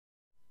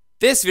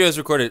This video is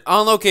recorded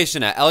on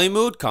location at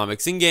Mood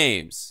Comics and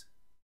Games.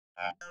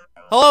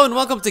 Hello and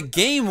welcome to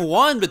Game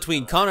 1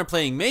 between Connor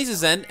playing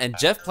Maze's End and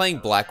Jeff playing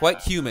Black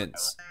White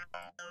Humans.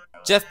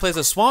 Jeff plays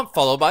a swamp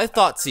followed by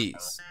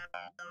Thoughtseize.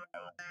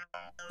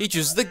 He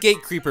chooses the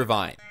Gate Creeper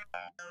Vine.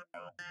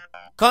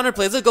 Connor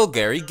plays a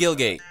Golgari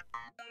Gilgate.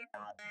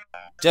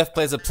 Jeff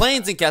plays a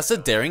Plains and casts a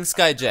Daring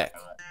Skyjack.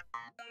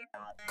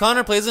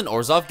 Connor plays an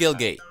Orzhov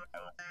Gilgate.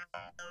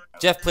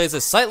 Jeff plays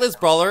a Sightless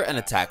Brawler and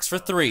attacks for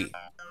 3.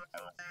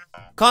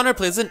 Connor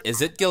plays an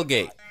Izzet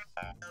Gilgate.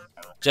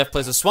 Jeff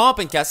plays a Swamp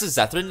and casts a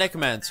Zathrin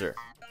Necromancer.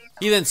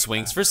 He then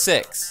swings for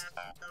 6.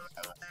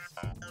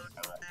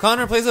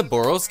 Connor plays a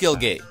Boros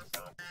Gilgate.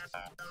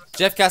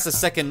 Jeff casts a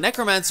second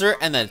Necromancer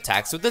and then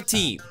attacks with the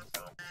team.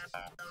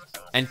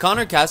 And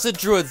Connor casts a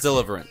Druid's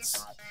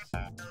Deliverance.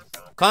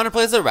 Connor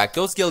plays a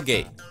Rakdos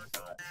Gilgate.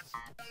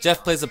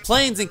 Jeff plays a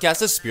Plains and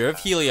casts a Spear of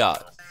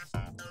Heliod.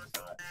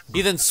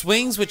 He then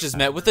swings, which is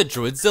met with a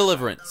Druid's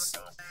Deliverance.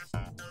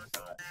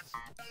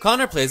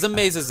 Connor plays a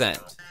Maze's End.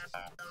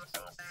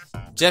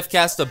 Jeff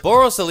casts a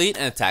Boros Elite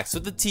and attacks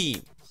with the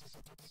team.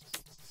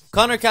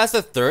 Connor casts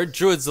a third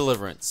Druid's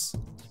Deliverance.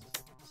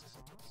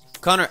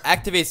 Connor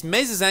activates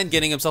Maze's End,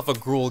 getting himself a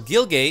Gruul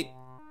Gilgate.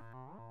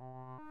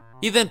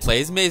 He then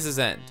plays Maze's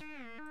End.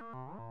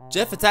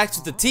 Jeff attacks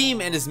with the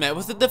team and is met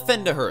with a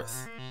Defender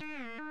Hearth.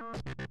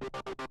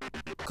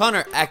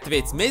 Connor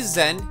activates Maze's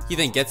End, he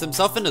then gets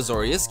himself an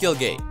Azorius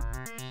Gilgate.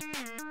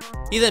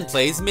 He then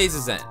plays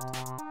Maze's End.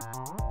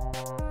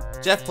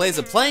 Jeff plays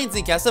a Plains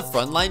and casts a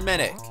Frontline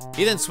Medic.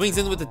 He then swings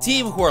in with the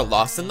team who are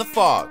lost in the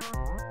fog.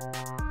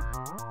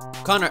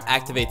 Connor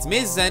activates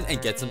Maze's End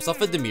and gets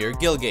himself a Dimir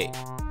Gilgate.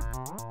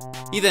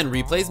 He then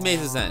replays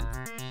Maze's End.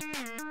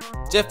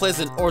 Jeff plays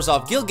an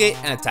Orzhov Gilgate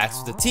and attacks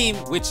with the team,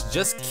 which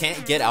just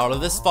can't get out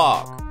of this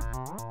fog.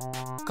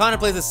 Connor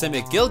plays a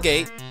Simic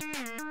Gilgate.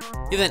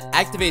 He then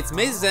activates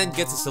Maze's End,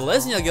 gets a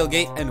Selesnya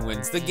Gilgate, and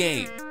wins the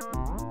game.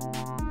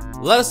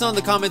 Let us know in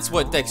the comments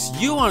what decks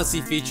you want to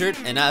see featured,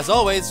 and as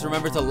always,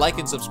 remember to like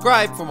and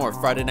subscribe for more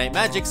Friday Night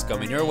Magics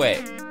coming your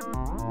way.